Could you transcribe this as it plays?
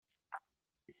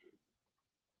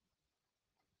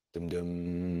Dum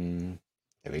dum.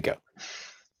 There we go.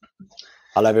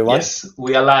 Hello, everyone. Yes,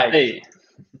 we are live. Hey,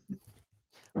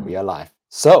 We are live.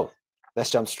 So let's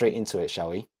jump straight into it, shall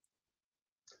we?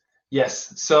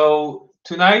 Yes. So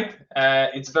tonight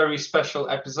it's a very special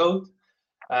episode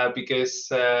because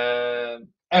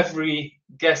every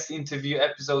guest interview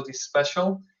episode is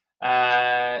special.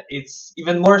 It's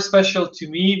even more special to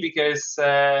me because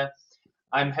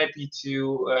I'm happy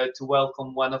to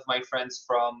welcome one of my friends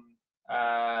from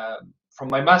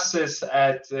my masters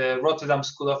at Rotterdam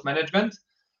School of Management.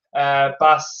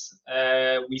 Bas,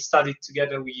 we studied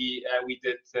together. We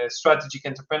did a strategic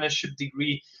entrepreneurship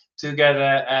degree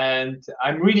together, and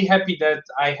I'm really happy that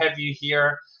I have you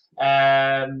here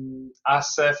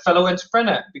as a fellow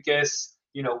entrepreneur because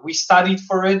we studied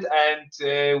for it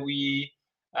and we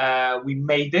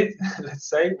made it. Let's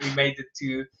say we made it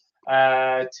to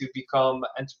become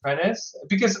entrepreneurs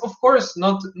because of course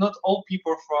not all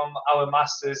people from our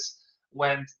masters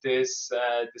went this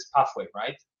pathway,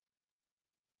 right?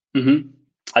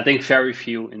 I think very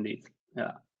few indeed.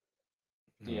 Yeah.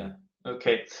 Yeah.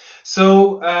 Okay.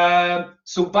 So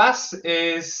Bas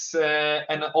is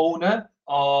an owner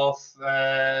of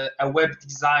a web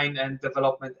design and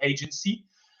development agency.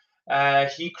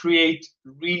 He creates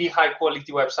really high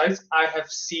quality websites. I have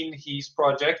seen his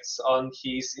projects on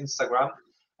his Instagram,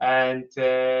 and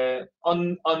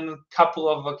on couple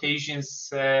of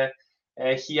occasions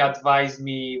he advised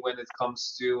me when it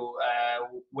comes to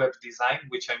web design,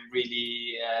 which I'm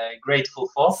really grateful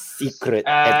for. Secret Uh,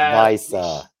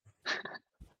 advisor.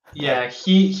 yeah,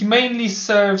 he mainly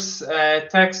serves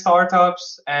tech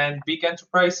startups and big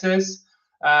enterprises.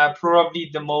 Probably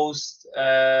the most,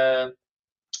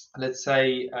 let's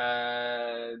say,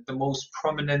 the most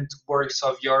prominent works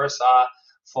of yours are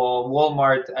for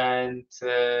Walmart and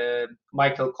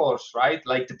Michael Kors, right?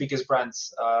 Like the biggest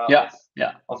brands Yeah,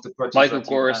 yeah. of the projects Michael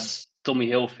that you've done. Kors, Tommy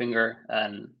Hilfiger,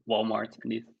 and Walmart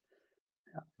indeed.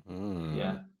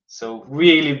 Yeah. So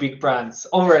really big brands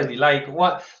already, like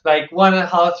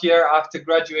 1.5 year after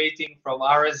graduating from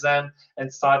RSM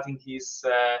and starting his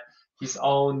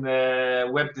own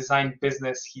web design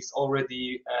business, he's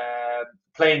already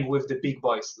playing with the big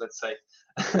boys, let's say.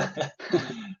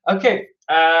 Okay,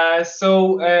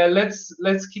 so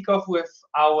let's kick off with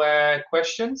our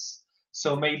questions.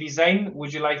 So maybe Zain,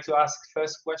 would you like to ask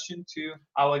first question to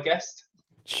our guest?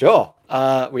 Sure.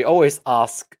 We always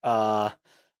ask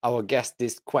our guest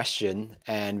this question,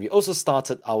 and we also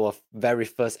started our very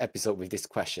first episode with this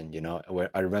question. Where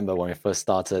I remember when we first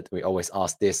started, we always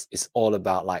ask this. It's all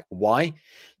about like why.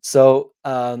 So,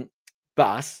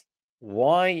 Bas,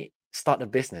 why start a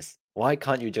business? Why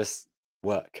can't you just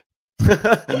work?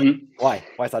 Why?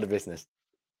 Why start a business?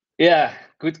 Yeah,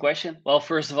 good question. Well,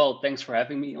 first of all, thanks for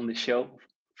having me on the show,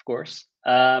 of course.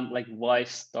 Like, why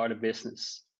start a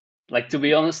business? Like, to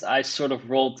be honest, I sort of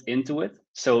rolled into it.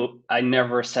 So I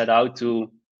never set out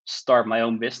to start my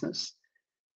own business.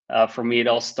 For me, it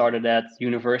all started at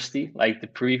university, like the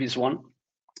previous one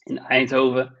in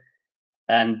Eindhoven.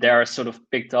 And there I sort of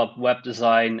picked up web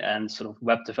design and sort of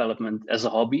web development as a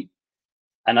hobby.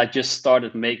 And I just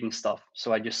started making stuff.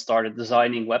 So I just started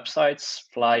designing websites,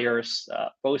 flyers,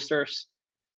 posters.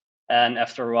 And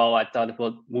after a while, I thought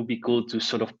would be cool to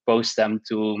sort of post them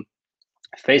to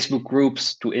Facebook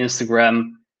groups, to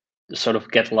Instagram, to sort of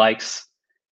get likes.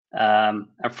 And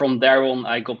from there on,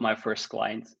 I got my first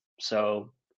client.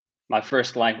 So my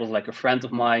first client was like a friend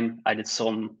of mine. I did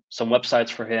some websites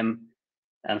for him.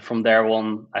 And from there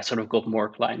on, I sort of got more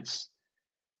clients.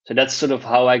 So that's sort of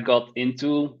how I got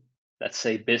into, let's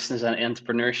say, business and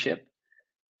entrepreneurship.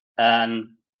 And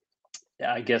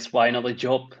yeah, I guess why not a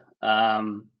job?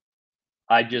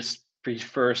 I just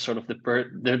prefer sort of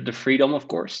the freedom, of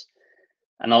course,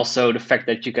 and also the fact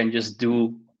that you can just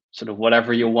do sort of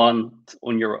whatever you want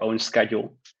on your own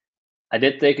schedule. I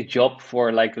did take a job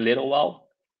for like a little while.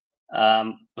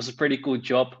 It was a pretty cool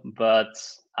job, but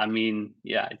I mean,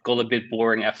 yeah, it got a bit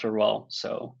boring after a while.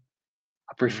 So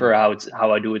I prefer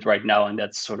how I do it right now, and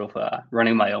that's sort of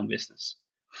running my own business.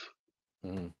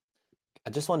 I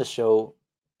just want to show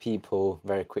people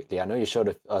very quickly. I know you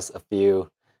showed us a few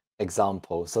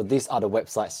examples. So these are the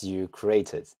websites you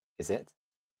created, is it?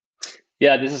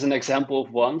 Yeah, this is an example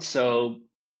of one. So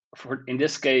in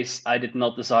this case, I did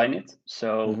not design it.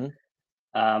 So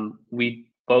we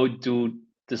both do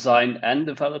design and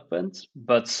development,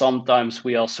 but sometimes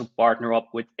we also partner up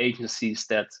with agencies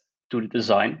that do the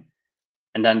design,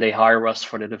 and then they hire us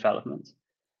for the development.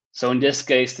 So in this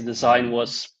case, the design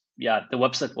was, the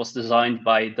website was designed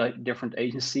by a different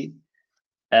agency,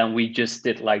 and we just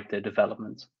did like the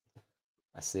development.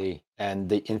 I see. And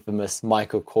the infamous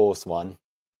Michael Kors one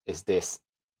is this.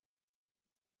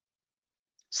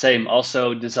 Same,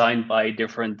 also designed by a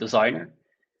different designer.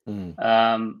 Mm.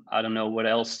 I don't know what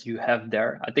else you have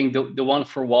there. I think the one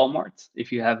for Walmart,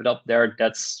 if you have it up there,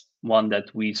 that's one that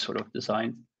we sort of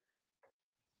designed.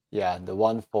 Yeah, the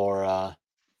one for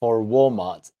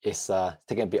Walmart is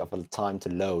taking a bit of a time to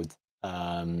load.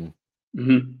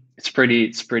 It's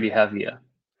pretty heavy. Yeah.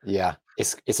 Yeah,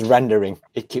 it's rendering.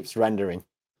 It keeps rendering.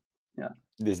 Yeah.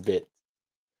 This bit.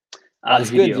 The But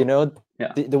it's good, video.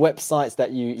 Yeah. the websites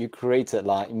that you created,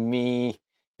 like me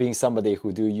being somebody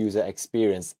who do user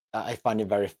experience, I find it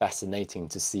very fascinating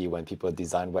to see when people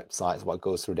design websites, what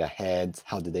goes through their heads,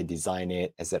 how do they design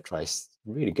it, etc. It's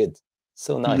really good.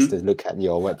 So nice to look at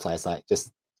your website site.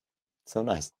 Just so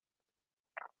nice.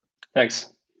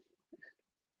 Thanks.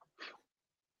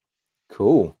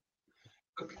 Cool.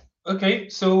 Okay,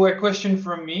 so a question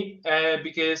from me,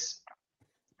 because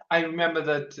I remember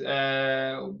that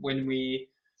when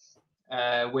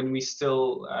we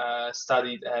still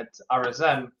studied at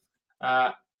RSM,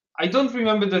 I don't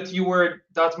remember that you were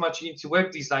that much into web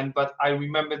design, but I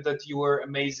remember that you were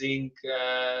amazing,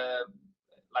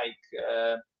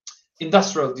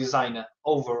 industrial designer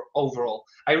overall.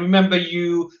 I remember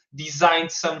you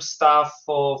designed some stuff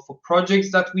for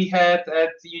projects that we had at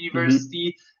the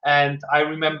university, and I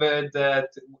remember that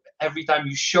every time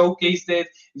you showcased it,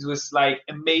 it was like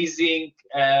amazing,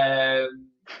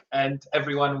 and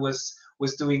everyone was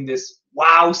doing this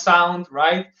wow sound,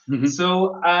 right?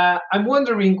 So I'm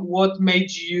wondering what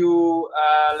made you,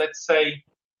 let's say,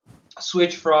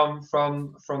 switch from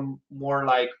more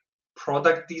like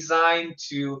product design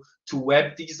to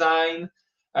web design.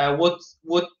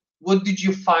 What did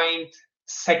you find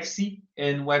sexy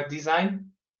in web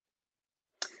design?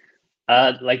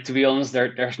 Like, to be honest,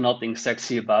 there's nothing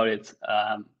sexy about it.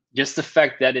 Just the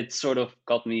fact that it sort of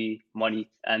got me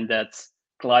money and that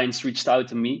clients reached out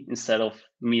to me instead of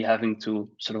me having to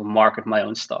sort of market my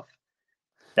own stuff.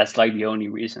 That's like the only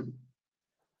reason.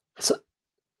 So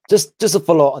just to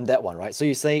follow on that one, right? So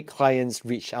you say clients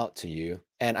reach out to you,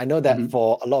 and I know that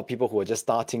for a lot of people who are just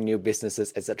starting new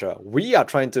businesses, etc., we are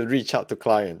trying to reach out to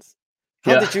clients.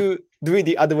 How did you do it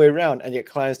the other way around and get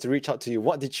clients to reach out to you?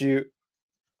 What do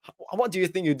you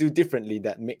think you do differently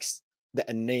that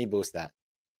enables that?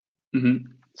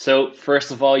 So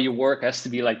first of all, your work has to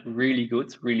be like really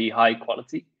good, really high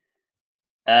quality.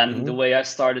 And the way I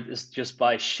started is just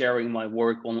by sharing my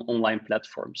work on online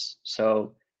platforms.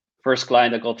 So first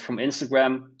client I got from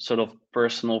Instagram, sort of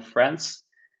personal friends,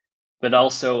 but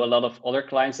also a lot of other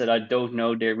clients that I don't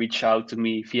know, they reach out to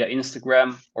me via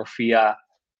Instagram or via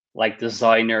like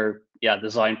design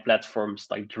platforms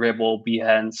like Dribbble,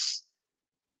 Behance.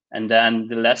 And then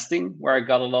the last thing where I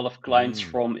got a lot of clients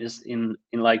from is in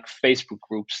like Facebook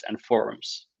groups and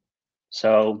forums.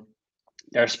 So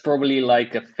there's probably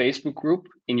like a Facebook group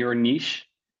in your niche,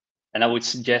 and I would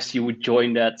suggest you would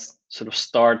join that, sort of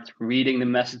start reading the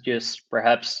messages,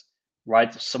 perhaps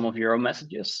write some of your own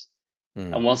messages.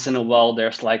 And once in a while,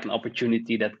 there's like an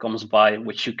opportunity that comes by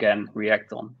which you can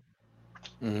react on.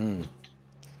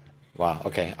 Wow.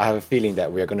 Okay. I have a feeling that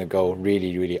we're going to go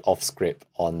really, really off script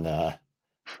on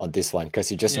this one, because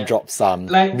you just dropped some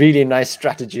really nice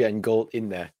strategy and gold in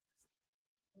there.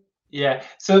 Yeah.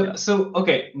 So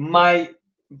okay, the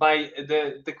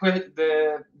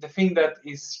thing that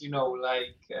is,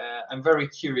 I'm very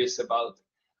curious about,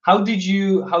 how did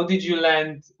you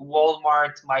land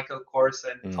Walmart, Michael Kors,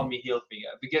 and Tommy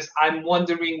Hilfiger? Because I'm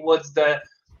wondering what's the,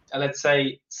 let's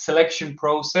say, selection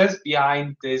process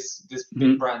behind this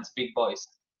big brands, big boys.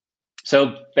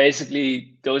 So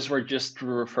basically, those were just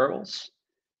through referrals.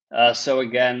 So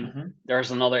again, there's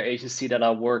another agency that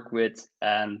I work with,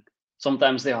 and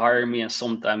sometimes they hire me and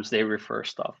sometimes they refer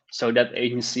stuff. So that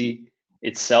agency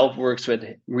itself works with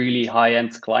really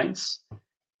high-end clients,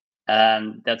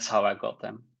 and that's how I got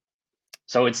them.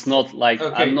 So it's not like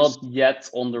I'm not yet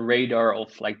on the radar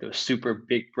of like those super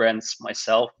big brands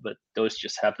myself, but those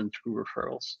just happen through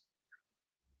referrals.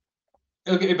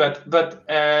 Okay, but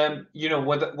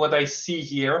what I see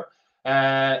here,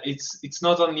 it's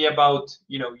not only about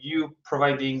you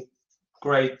providing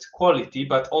great quality,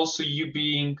 but also you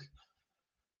being,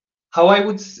 how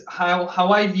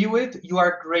I view it, you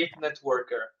are a great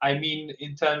networker. I mean,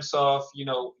 in terms of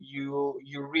you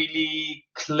really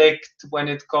clicked when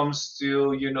it comes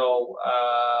to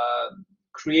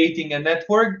creating a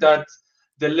network that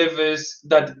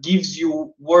gives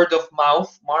you word of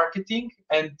mouth marketing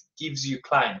and gives you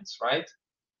clients, right?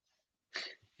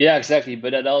 Yeah, exactly.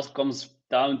 But it also comes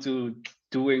down to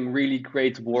doing really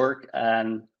great work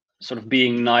and sort of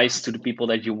being nice to the people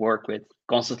that you work with,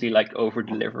 constantly like over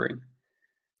delivering.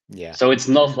 So it's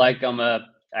not like I'm a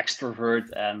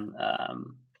extrovert and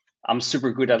I'm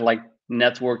super good at like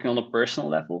networking on a personal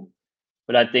level,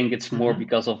 but I think it's more Mhm.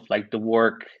 because of like the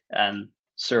work and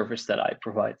service that I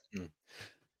provide. Mhm.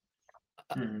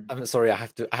 I'm sorry,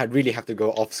 I really have to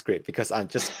go off script because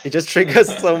it just triggers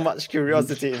so much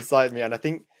curiosity inside me, and I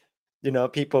think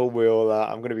people will.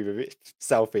 I'm gonna be a bit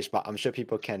selfish, but I'm sure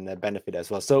people can benefit as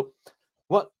well. So,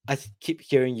 what keep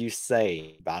hearing you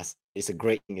say, Bas, is a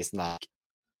great thing. Is like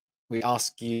we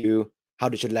ask you how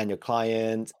did you land your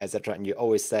clients, etc., and you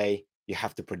always say you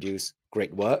have to produce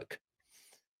great work.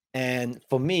 And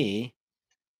for me,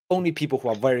 only people who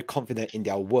are very confident in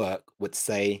their work would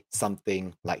say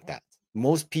something like that.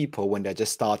 Most people, when they're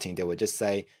just starting, they would just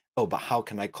say, "Oh, but how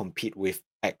can I compete with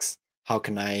X? How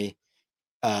can I,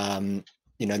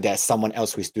 there's someone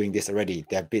else who's doing this already.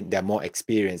 They're more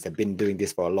experienced. They've been doing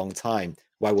this for a long time.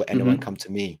 Why would anyone come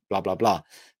to me? Blah blah blah."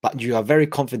 But you are very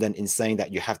confident in saying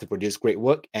that you have to produce great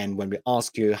work. And when we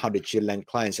ask you how did you land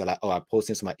clients, you're like, "Oh, I post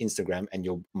this on my Instagram, and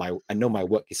I know my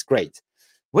work is great."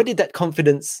 Where did that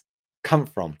confidence come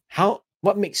from?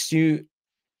 What makes you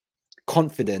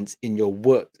confident in your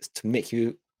work to make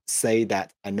you say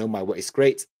that I know my work is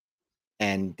great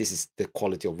and this is the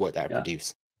quality of work that I Yeah.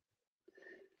 produce?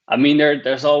 I mean,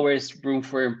 there's always room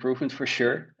for improvement for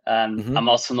sure. And Mhm. I'm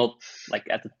also not like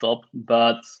at the top,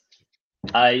 but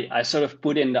I sort of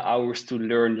put in the hours to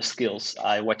learn the skills.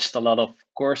 I watched a lot of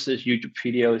courses, YouTube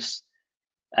videos,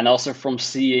 and also from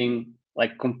seeing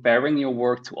like comparing your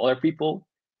work to other people,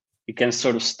 you can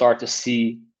sort of start to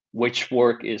see which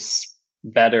work is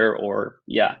better or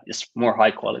is more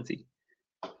high quality.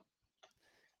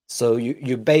 So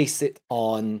you base it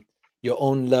on your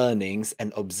own learnings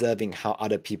and observing how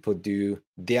other people do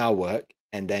their work,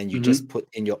 and then you just put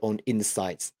in your own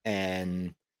insights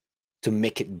and to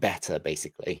make it better,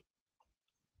 basically.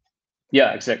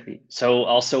 Yeah, exactly. So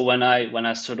also when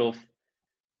I sort of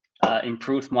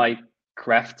improved my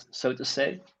craft, so to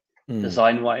say,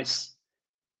 design wise,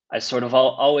 I sort of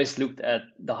always looked at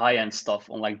the high end stuff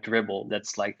on like Dribble.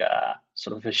 That's like a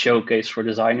sort of a showcase for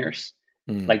designers,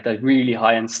 like the really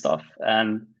high end stuff.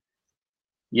 And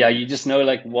yeah, you just know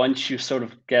like once you sort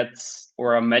of get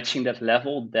or are matching that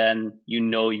level, then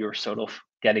you're sort of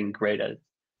getting great at it.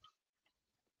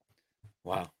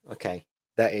 Wow. Okay.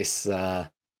 That is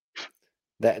that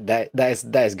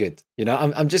is good.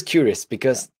 I'm just curious Yeah.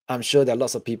 because I'm sure there are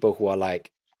lots of people who are like,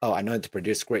 oh, I know to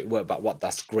produce great work, but what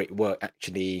does great work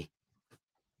actually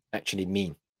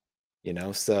mean?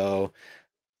 So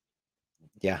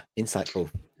yeah,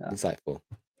 insightful. Yeah. Insightful.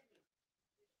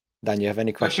 Dan, you have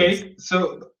any questions? Okay,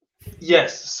 so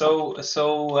yes,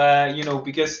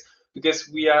 because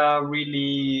we are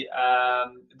really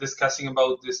discussing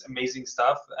about this amazing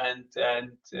stuff, and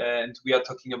we are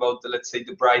talking about the, let's say,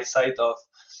 the bright side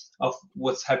of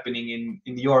what's happening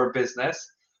in your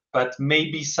business, but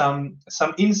maybe some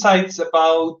insights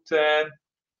about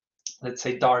let's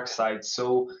say dark side.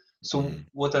 So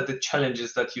what are the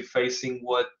challenges that you're facing?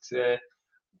 What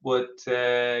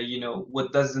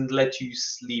doesn't let you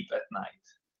sleep at night?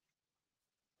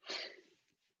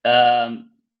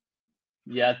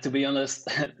 Yeah, to be honest,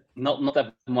 not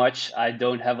that much. I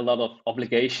don't have a lot of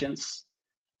obligations.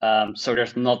 So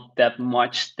there's not that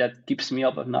much that keeps me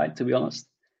up at night, to be honest.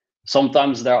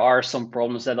 Sometimes there are some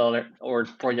problems that are or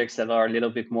projects that are a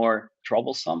little bit more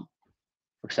troublesome.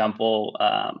 For example,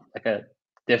 like a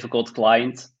difficult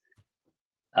client.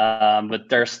 But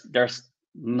there's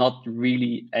not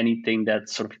really anything that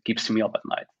sort of keeps me up at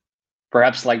night.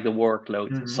 Perhaps like the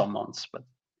workload some months, but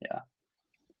yeah.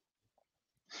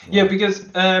 Yeah,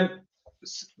 Wow.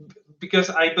 because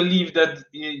I believe that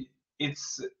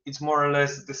it's more or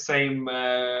less the same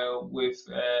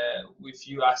with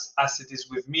you as it is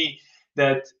with me,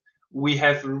 that we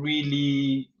have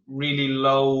really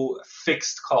low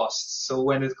fixed costs. So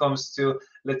when it comes to,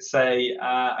 let's say,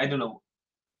 I don't know,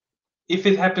 if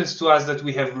it happens to us that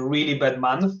we have a really bad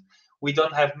month, we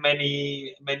don't have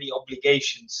many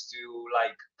obligations to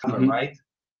like cover, right?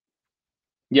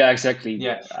 Yeah, exactly.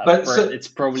 Yeah, but It's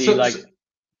probably so like so,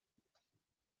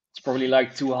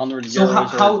 200 so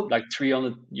euros or how like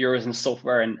 300 euros in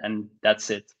software, and that's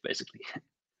it basically.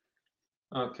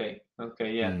 Okay,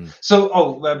 yeah. Mm. So,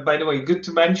 by the way, good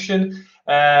to mention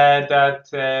that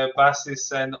BAS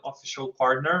is an official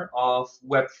partner of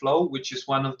Webflow, which is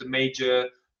one of the major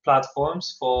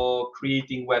platforms for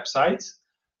creating websites.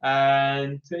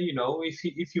 And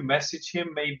if you message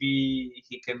him, maybe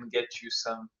he can get you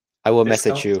some I will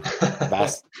message discount. you,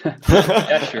 Vas.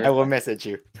 Yeah, I sure. will message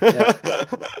you. Yeah.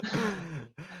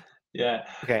 Yeah.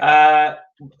 Okay. Uh,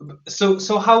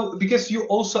 so how, because you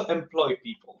also employ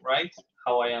people, right?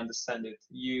 How I understand it,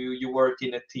 you work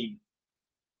in a team.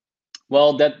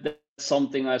 Well, that's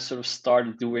something I sort of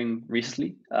started doing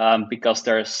recently, because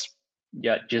there's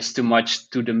just too much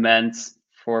to demand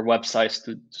for websites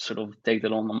to sort of take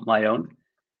that on my own.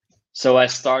 So I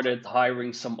started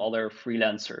hiring some other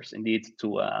freelancers indeed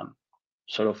to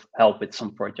sort of help with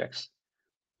some projects.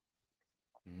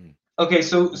 Okay,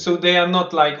 so they are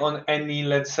not like on any,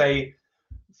 let's say,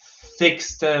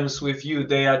 fixed terms with you.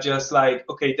 They are just like,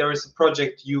 okay, there is a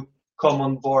project, you come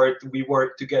on board, we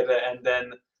work together, and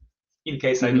then in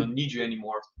case I don't need you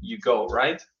anymore, you go,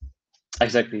 right?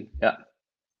 Exactly. Yeah.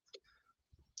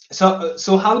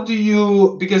 So how do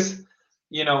you, because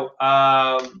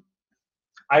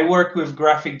I work with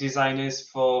graphic designers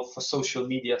for social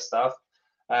media stuff.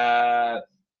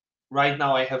 Right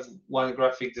now I have one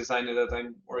graphic designer that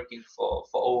I'm working for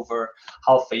over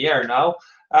half a year now.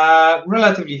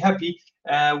 Relatively happy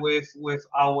with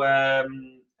our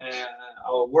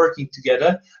working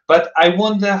together. But I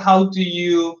wonder, how do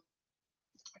you,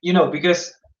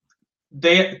 because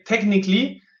they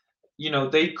technically,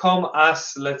 they come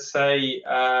as, let's say,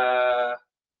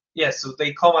 so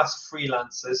they come as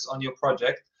freelancers on your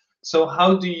project. So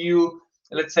how do you,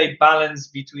 let's say, balance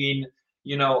between,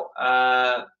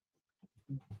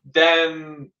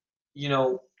 them,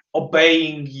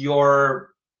 obeying your,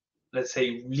 let's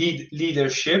say,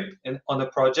 leadership on a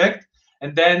project,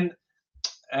 and then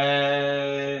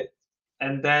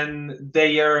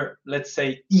their, let's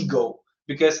say, ego?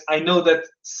 Because I know that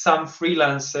some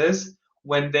freelancers,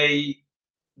 when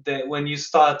when you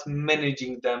start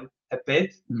managing them a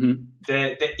bit,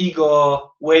 the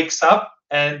ego wakes up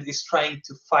and is trying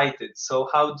to fight it. So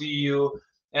how do you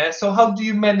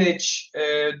manage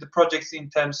the projects in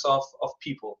terms of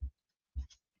people?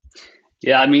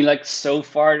 Yeah, I mean, like, so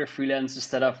far the freelancers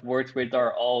that I've worked with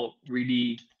are all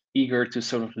really eager to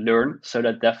sort of learn, so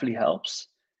that definitely helps.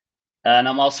 And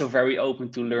I'm also very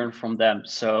open to learn from them.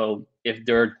 So if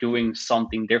they're doing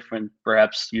something different,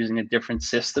 perhaps using a different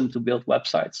system to build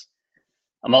websites,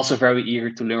 I'm also very eager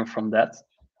to learn from that.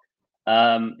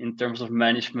 In terms of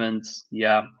management,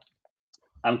 yeah,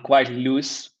 I'm quite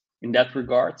loose in that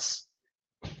regards.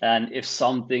 And if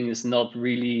something is not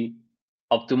really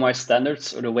up to my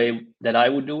standards or the way that I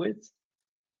would do it,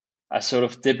 I sort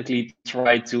of typically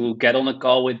try to get on a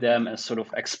call with them and sort of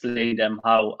explain them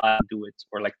how I do it,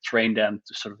 or like train them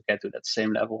to sort of get to that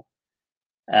same level.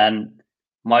 And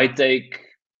might take,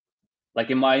 like,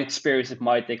 in my experience, it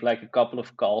might take like a couple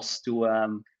of calls to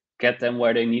get them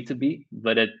where they need to be.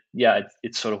 But it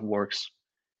sort of works.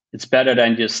 It's better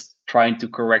than just trying to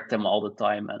correct them all the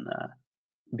time and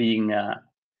being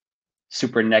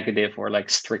super negative or like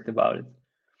strict about it.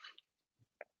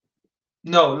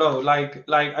 No, like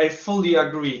I fully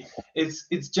agree.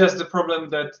 It's just the problem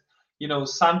that,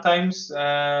 sometimes,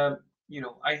 I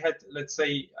had, let's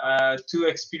say, two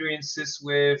experiences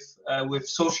with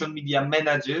social media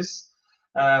managers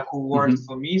who worked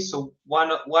for me. So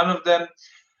one of them,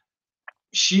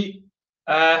 she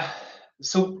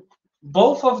so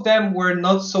both of them were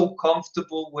not so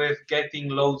comfortable with getting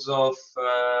loads of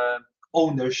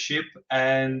ownership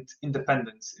and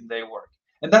independence in their work.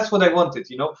 And that's what I wanted.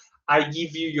 I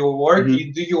give you your work,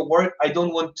 you do your work. I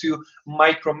don't want to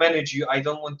micromanage you. I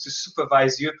don't want to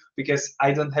supervise you, because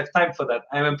I don't have time for that.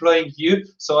 I'm employing you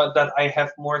so that I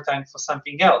have more time for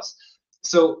something else.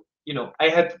 So, I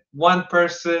had one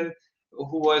person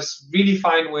who was really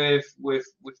fine with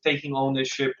taking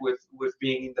ownership, with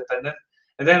being independent.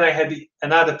 And then I had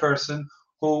another person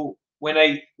who, when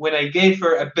I gave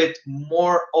her a bit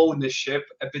more ownership,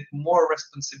 a bit more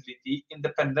responsibility,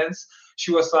 independence,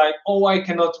 she was like, "Oh, I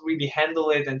cannot really handle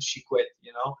it," and she quit.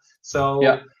 So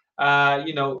Yeah.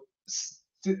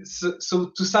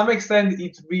 so to some extent,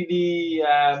 it really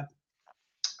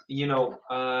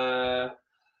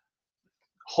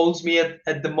holds me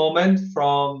at the moment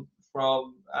from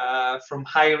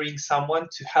hiring someone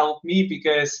to help me,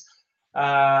 because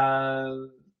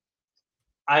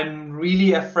I'm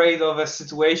really afraid of a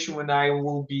situation when I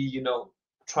will be,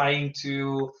 trying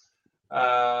to,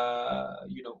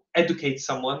 educate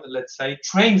someone, let's say,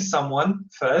 train someone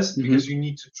first, because you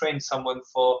need to train someone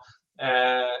for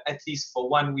at least for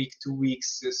 1 week, 2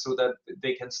 weeks, so that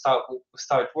they can start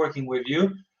working with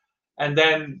you. And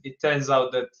then it turns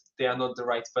out that they are not the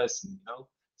right person,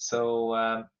 so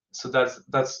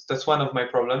that's one of my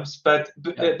problems. But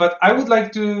I would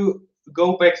like to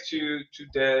go back to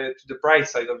the bright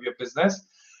side of your business.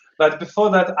 But before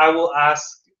that, I will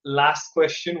ask last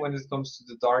question when it comes to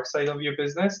the dark side of your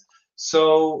business.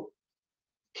 So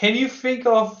can you think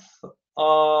of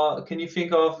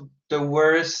the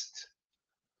worst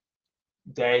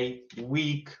day,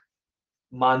 week,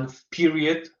 month,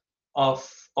 period of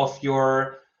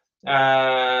your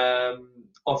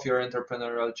of your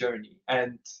entrepreneurial journey,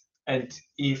 and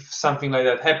if something like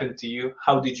that happened to you,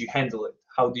 how did you handle it?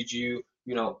 How did you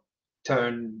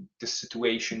turn the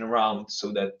situation around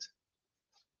so that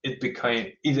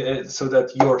so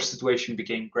that your situation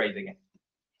became great again?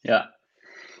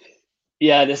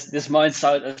 Yeah, this might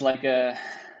sound as like a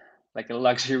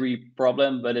luxury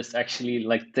problem, but it's actually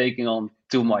like taking on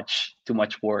too much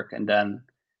work, and then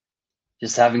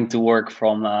just having to work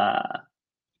from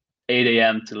 8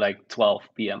 a.m. to like 12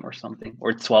 p.m. or something,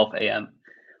 or 12 a.m.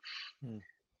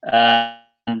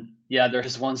 And yeah,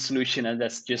 there's one solution, and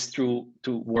that's just to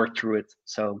work through it.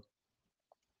 So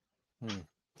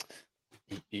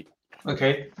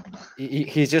Okay.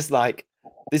 He's just like,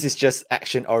 this is just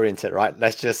action oriented, right?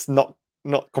 Let's just not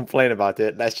complain about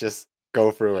it. Let's just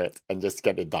go through it and just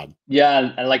get it done.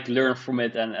 Yeah, and like learn from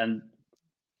it, and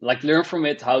like learn from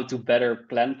it how to better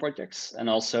plan projects, and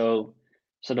also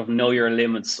sort of know your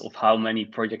limits of how many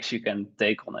projects you can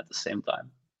take on at the same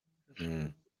time.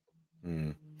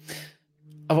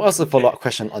 I've also follow-up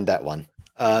question on that one.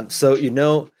 So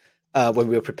when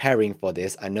we were preparing for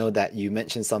this, I know that you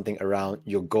mentioned something around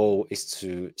your goal is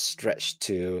to stretch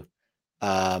to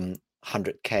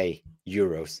 100k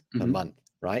euros per month,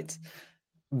 right?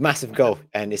 Massive goal,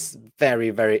 and it's very,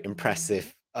 very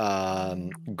impressive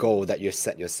goal that you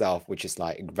set yourself, which is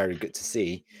like very good to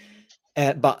see.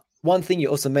 But one thing you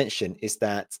also mentioned is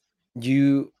that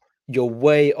your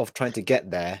way of trying to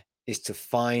get there is to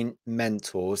find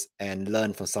mentors and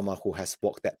learn from someone who has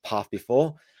walked that path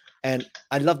before. And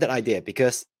I love that idea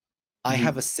because I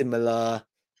have a similar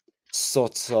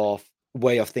sort of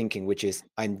way of thinking, which is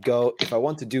if I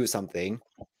want to do something,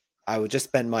 I would just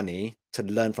spend money to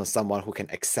learn from someone who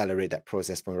can accelerate that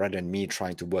process rather than me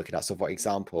trying to work it out. So for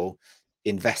example,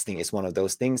 investing is one of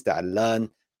those things that I learn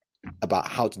about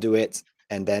how to do it.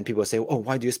 And then people say, oh,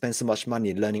 why do you spend so much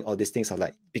money learning all these things? I'm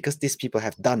like, because these people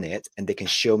have done it and they can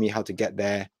show me how to get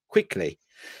there quickly.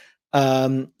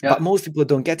 But most people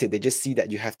don't get it. They just see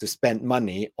that you have to spend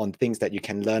money on things that you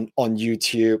can learn on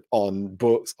YouTube, on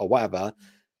books or whatever.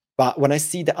 But when I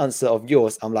see the answer of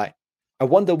yours, I'm like, I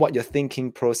wonder what your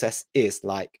thinking process is.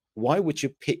 Like, why would you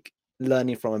pick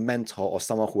learning from a mentor or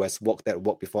someone who has walked that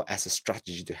walk before as a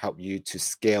strategy to help you to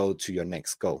scale to your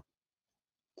next goal?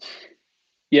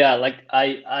 Yeah, like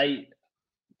I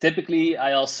typically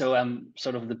I also am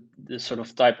sort of the sort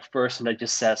of type of person that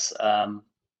just says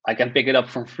I can pick it up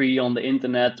from free on the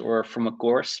internet or from a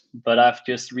course, but I've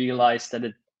just realized that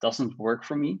it doesn't work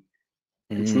for me.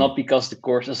 It's not because the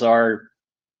courses are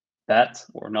bad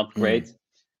or not great.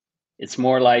 It's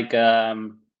more like how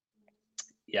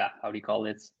do you call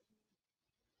it?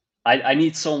 I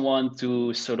need someone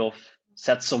to sort of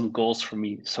set some goals for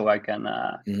me so I can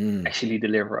actually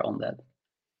deliver on that.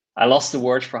 I lost the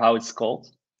word for how it's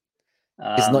called.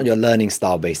 It's not your learning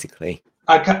style, basically.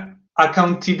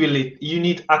 Accountability. You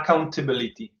need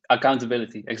accountability.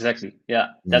 Accountability, exactly. Yeah,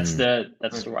 that's the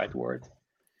right word.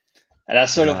 And I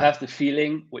sort of have the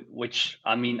feeling, which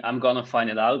I mean, I'm gonna find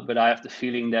it out, but I have the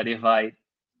feeling that if I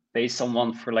pay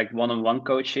someone for like one-on-one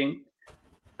coaching,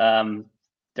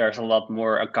 there's a lot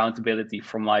more accountability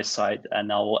from my side,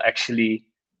 and I will actually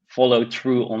follow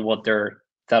through on what they're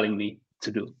telling me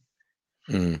to do.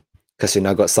 Because you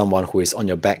now got someone who is on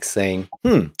your back saying,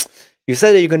 you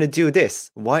said that you're going to do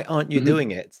this. Why aren't you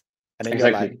doing it? And then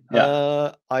you're like,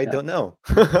 I don't know.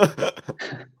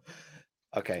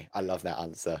 Okay, I love that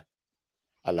answer.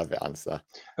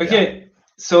 Okay,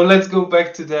 so let's go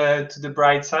back to the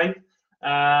bright side.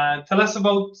 Tell us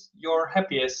about your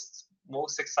happiest,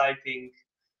 most exciting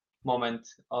moment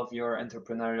of your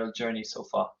entrepreneurial journey so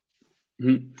far.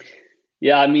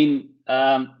 Yeah, I mean,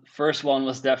 first one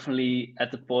was definitely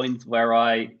at the point where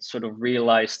I sort of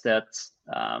realized that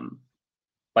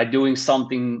by doing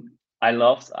something I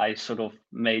loved, I sort of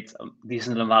made a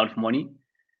decent amount of money.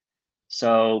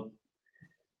 So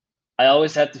I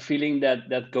always had the feeling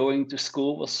that going to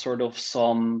school was sort of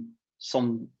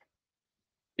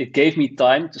it gave me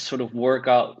time to sort of work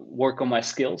on my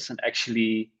skills and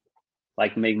actually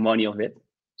like make money of it,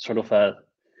 sort of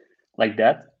like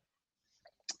that.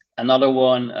 Another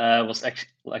one was actually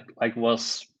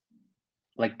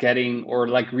getting or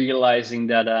like realizing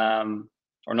that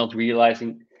or not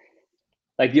realizing,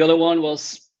 like the other one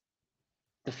was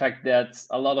the fact that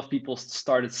a lot of people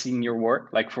started seeing your work,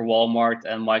 like for Walmart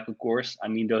and Michael Kors. I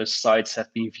mean, those sites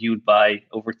have been viewed by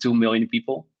over 2 million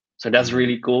people. So that's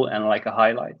really cool and like a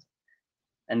highlight.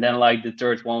 And then like the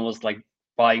third one was like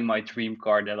buying my dream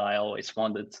car that I always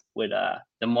wanted with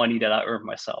the money that I earned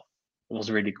myself. It was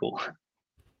really cool.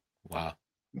 Wow.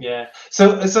 Yeah.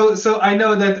 So I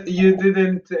know that you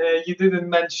didn't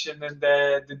mention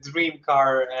the dream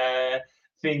car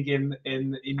thing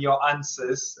in your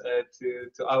answers to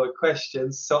our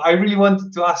questions. So I really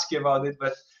wanted to ask you about it,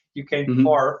 but you came Mhm.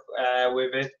 forth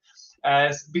with it,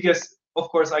 because of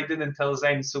course I didn't tell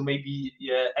Zain, so maybe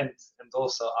and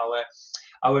also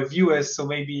our viewers. So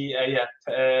maybe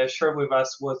share with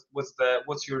us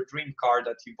what's your dream car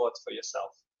that you bought for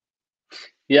yourself.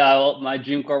 Yeah, well, my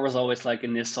dream car was always like a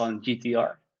Nissan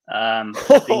GTR. I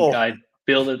think I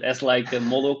built it as like a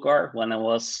model car when I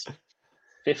was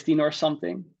 15 or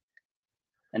something.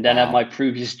 And then at Wow. my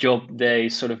previous job, they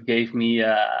sort of gave me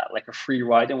like a free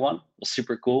ride in one. It was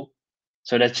super cool.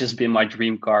 So that's just been my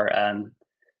dream car. And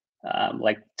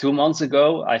like 2 months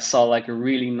ago, I saw like a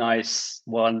really nice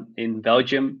one in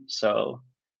Belgium. So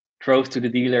drove to the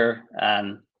dealer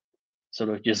and sort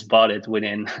of just bought it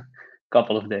within a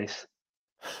couple of days.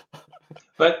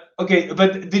 But okay,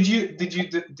 but did you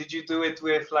do it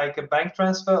with like a bank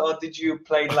transfer, or did you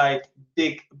play like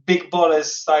big ballers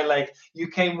style, like you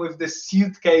came with the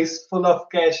suitcase full of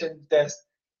cash and just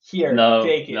here, No,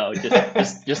 take it? no,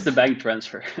 just the bank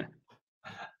transfer.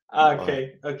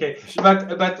 Okay, okay,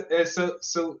 but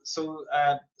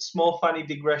small funny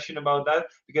digression about that,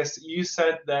 because you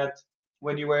said that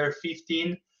when you were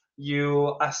 15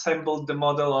 you assembled the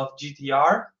model of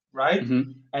GTR, right?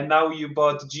 Mhm. And now you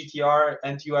bought GTR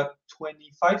and you are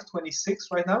 25, 26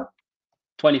 right now.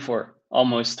 24,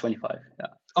 almost 25. Yeah.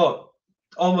 Oh,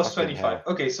 almost Fucking 25.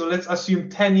 hell. Okay, so let's assume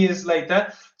 10 years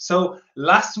later. So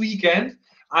last weekend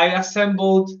I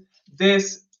assembled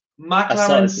this I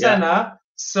saw McLaren it. Yeah. Senna.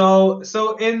 So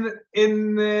in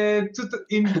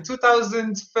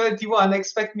 2031,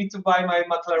 expect me to buy my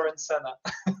McLaren Senna.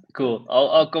 Cool.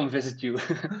 I'll come visit you.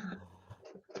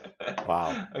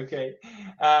 Wow. Okay.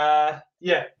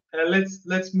 Yeah.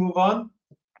 Let's move on.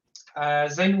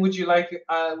 Zain, would you like to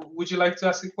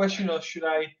ask a question, or should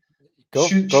I Go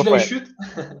should I for it. shoot?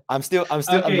 I'm still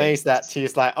Okay. amazed that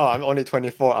he's like, oh, I'm only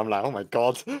 24. I'm like, oh my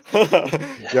god.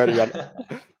 You're,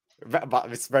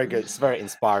 but it's very good. It's very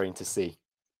inspiring to see.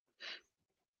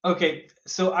 Okay,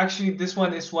 so actually, this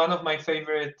one is one of my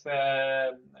favorite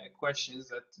questions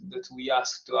that we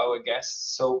ask to our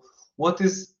guests. So, what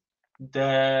is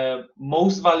the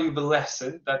most valuable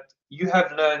lesson that you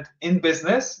have learned in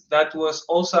business that was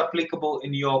also applicable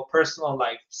in your personal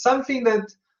life? Something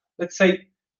that, let's say,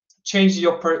 changed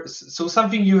so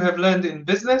something you have learned in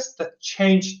business that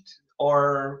changed,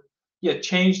 or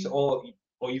changed, or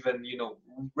even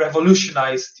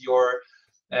revolutionized your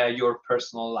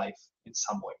personal life in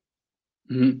some way.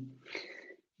 Mhm.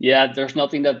 Yeah, there's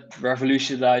nothing that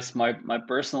revolutionized my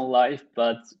personal life,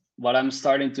 but what I'm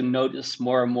starting to notice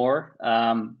more and more,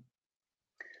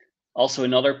 also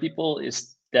in other people,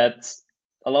 is that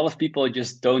a lot of people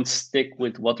just don't stick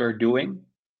with what they're doing.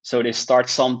 So they start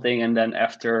something, and then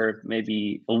after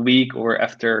maybe a week or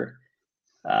after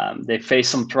they face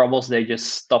some troubles, they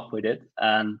just stop with it.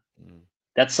 And Mm.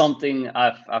 that's something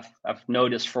I've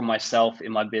noticed for myself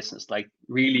in my business. Like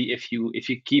really, if you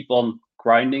keep on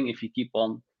grinding, if you keep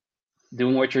on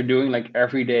doing what you're doing like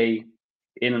every day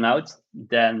in and out,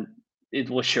 then it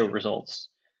will show results.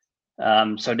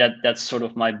 So that's sort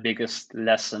of my biggest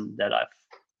lesson that I've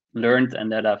learned,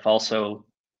 and that I've also,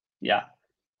 yeah,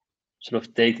 sort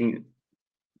of taking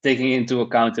into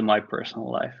account in my personal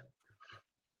life.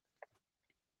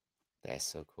 That's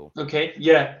so cool. Okay,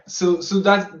 yeah. So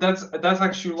that's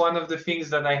actually one of the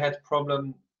things that I had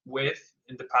problem with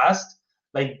in the past,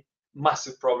 like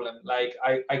massive problem. Like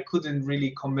I couldn't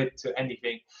really commit to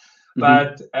anything, Mm-hmm.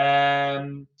 but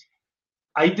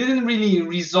I didn't really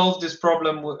resolve this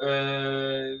problem.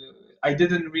 I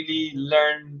didn't really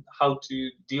learn how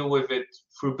to deal with it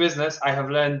through business. I have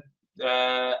learned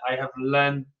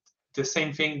the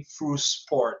same thing through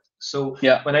sport. So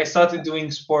Yeah. when I started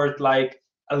doing sport like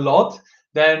a lot,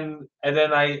 then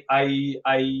I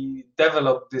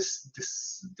developed this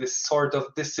sort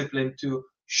of discipline to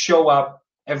show up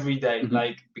every day, Mm-hmm.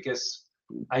 like because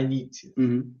I need to.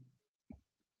 Mm-hmm.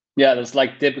 Yeah, that's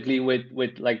like typically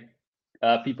with like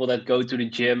people that go to the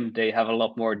gym, they have a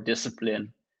lot more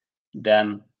discipline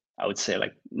than I would say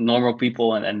like normal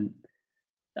people, and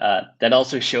that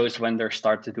also shows when they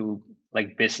start to do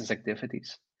like business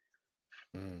activities.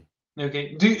 Mm.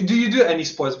 Okay. Do you do any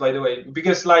sports, by the way?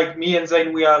 Because like me and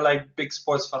Zain, we are like big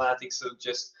sports fanatics. So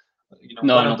just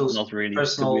No, one of those not really, to be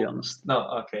personal. honest. No.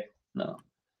 Okay. No.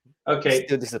 Okay.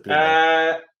 Still disciplined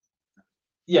though.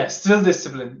 Yeah. Still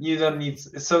discipline. You don't need.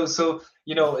 So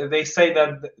they say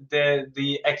that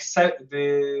the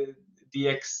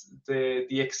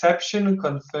exception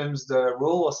confirms the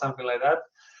rule, or something like that.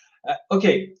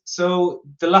 Okay. So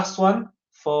the last one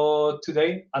for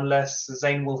today, unless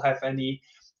Zain will have any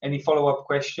follow-up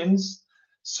questions.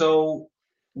 So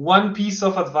one piece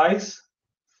of advice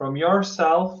from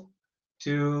yourself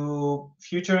to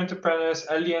future entrepreneurs,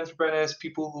 early entrepreneurs,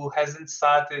 people who hasn't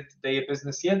started their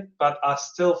business yet but are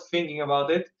still thinking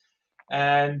about it,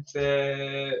 and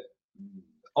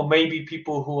or maybe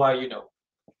people who are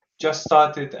just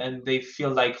started and they feel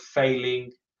like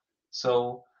failing.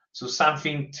 So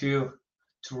something to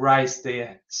rise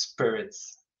their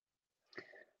spirits.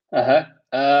 Uh-huh.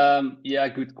 Yeah,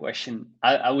 good question.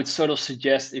 I would sort of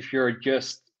suggest, if you're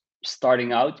just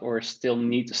starting out or still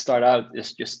need to start out,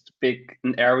 is just pick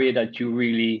an area that you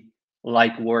really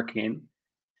like working in,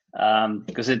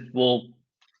 because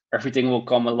everything will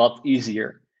come a lot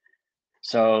easier.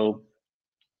 So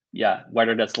yeah,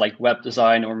 whether that's like web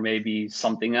design or maybe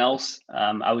something else,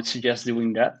 I would suggest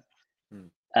doing that. Mm.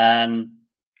 And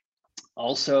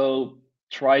also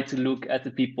try to look at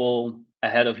the people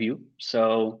ahead of you.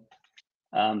 So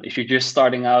if you're just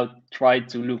starting out, try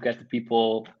to look at the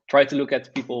people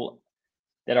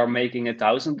that are making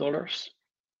 $1,000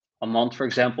 a month, for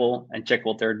example, and check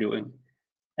what they're doing.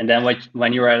 And then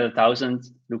when you're at 1,000,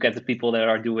 look at the people that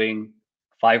are doing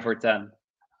 5 or 10.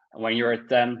 And when you're at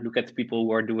 10, look at the people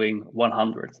who are doing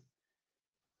 100.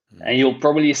 And you'll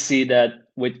probably see that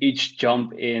with each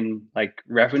jump in like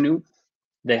revenue,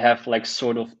 they have like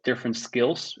sort of different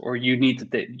skills, or you need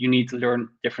to learn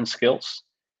different skills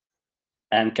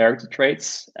and character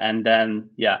traits, and then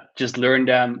yeah, just learn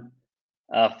them,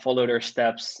 follow their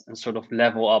steps, and sort of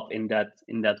level up in that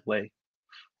way.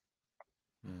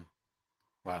 Mm.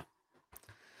 Wow.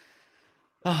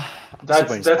 Super That's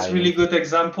really inspiring. good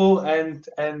example, and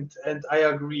I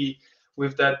agree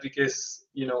with that, because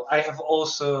I have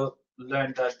also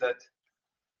learned that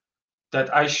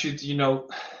I should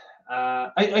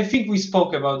I think we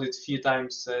spoke about it a few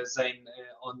times, Zain,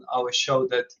 on our show,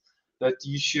 that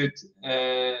you should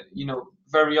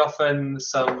very often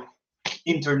some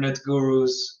internet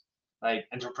gurus, like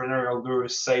entrepreneurial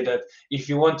gurus, say that if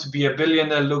you want to be a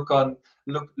billionaire, look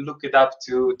it up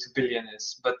to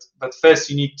billionaires, but first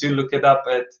you need to look it up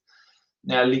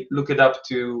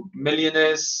to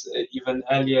millionaires, even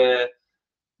earlier,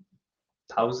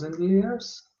 1,000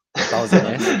 years. 1,000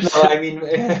 years. No, I mean,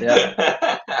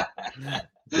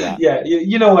 Yeah. yeah,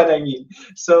 you know what I mean.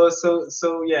 So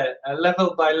yeah,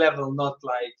 level by level, not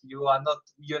like you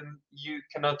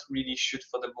cannot really shoot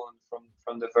for the moon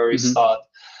from the very Mm-hmm. start.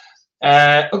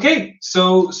 Okay,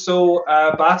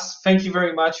 Bas, thank you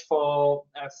very much for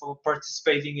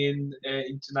participating in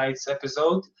tonight's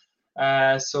episode.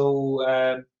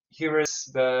 Here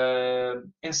is the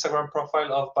Instagram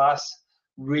profile of Bas.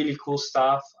 Really cool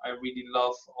stuff. I really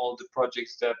love all the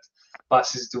projects that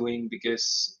Bas is doing,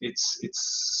 because it's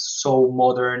so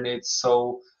modern, it's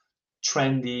so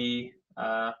trendy,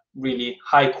 really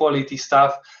high quality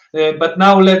stuff. But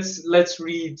now let's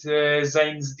read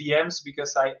Zain's DMs,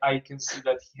 because I can see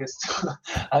that he has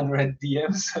unread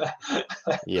DMs.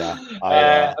 Yeah.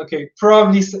 I Okay,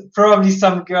 probably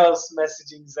some girls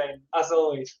messaging Zain, as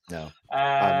always. no.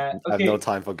 I have no Okay.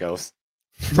 time for girls.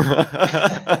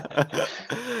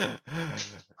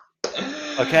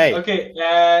 Okay. Okay.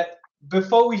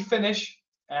 Before we finish,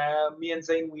 me and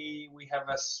Zain, we have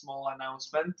a small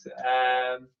announcement.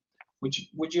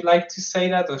 Would you like to say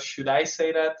that, or should I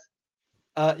say that?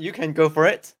 You can go for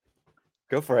it.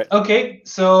 Go for it. Okay.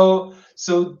 So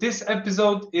this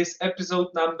episode is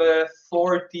episode number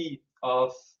 40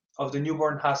 of the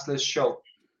Newborn Hustlers show.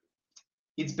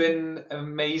 It's been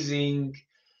amazing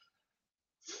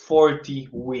 40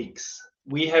 weeks.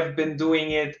 We have been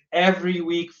doing it every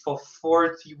week for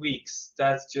 40 weeks.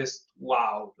 That's just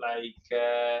wow.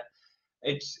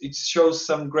 It shows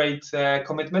some great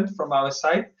commitment from our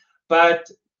side, but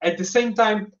at the same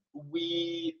time,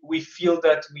 we feel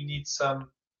that we need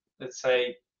some, let's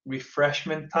say,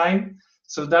 refreshment time.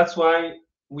 So that's why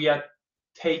we are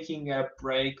taking a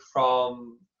break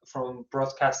from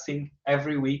broadcasting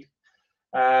every week.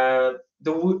 The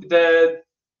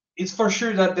It's for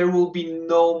sure that there will be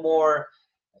no more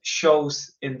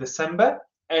shows in December,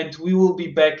 and we will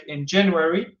be back in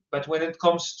January. But when it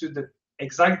comes to the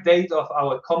exact date of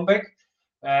our comeback,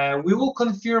 we will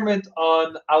confirm it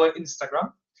on our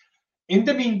Instagram. In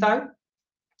the meantime,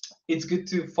 it's good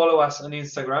to follow us on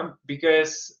Instagram,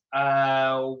 because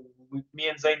with me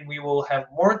and Zain, we will have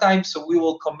more time, so we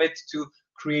will commit to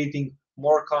creating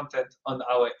more content on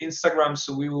our Instagram.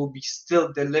 So we will be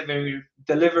still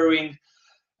delivering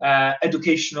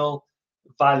educational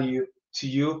value to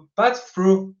you, but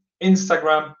through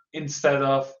Instagram instead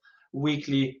of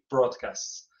weekly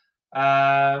broadcasts.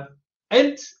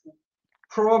 And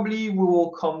probably we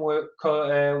will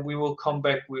come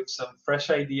back with some fresh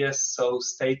ideas. So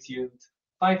stay tuned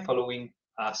by following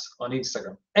us on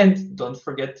Instagram. And don't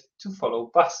forget to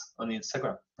follow Bas on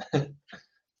Instagram.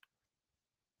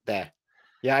 There.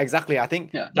 Yeah, exactly. I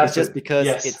think Yeah. it's That's just it. because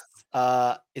Yes.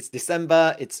 it's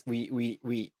December. It's we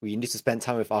need to spend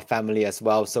time with our family as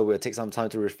well. So we'll take some time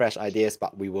to refresh ideas,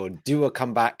 but we will do a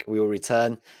comeback, we will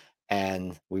return,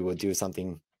 and we will do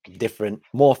something different,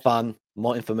 more fun,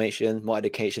 more information, more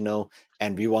educational,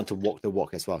 and we want to walk the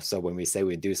walk as well. So when we say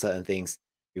we do certain things,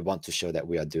 we want to show that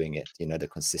we are doing it. You know, the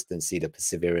consistency, the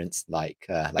perseverance, like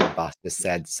Bas just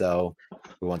said. So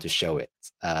we want to show it.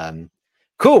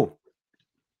 Cool.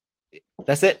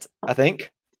 That's it, I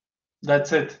think.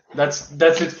 That's it. That's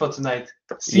it for tonight.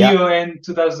 See Yeah. you in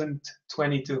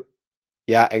 2022.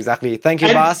 Yeah, exactly. Thank you,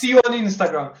 And Bas. see you on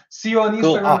Instagram. See you on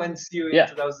Cool. Instagram and see you in Yeah.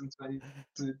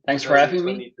 2022. Thanks for having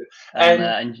me. 2022.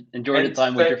 And enjoy the and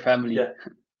time with your family.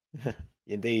 Yeah,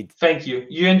 Indeed. thank you.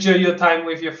 You enjoy your time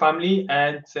with your family,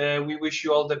 and we wish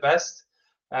you all the best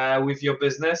with your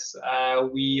business.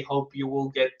 We hope you will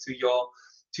get to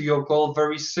your goal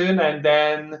very soon, and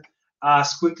then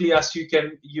as quickly as you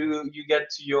can, you get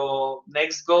to your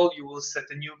next goal, you will set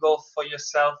a new goal for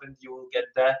yourself, and you will get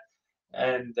there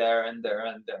and there and there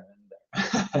and there and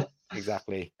there.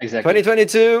 Exactly. Exactly.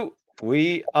 2022,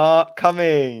 we are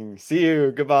coming. See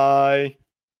you. Goodbye.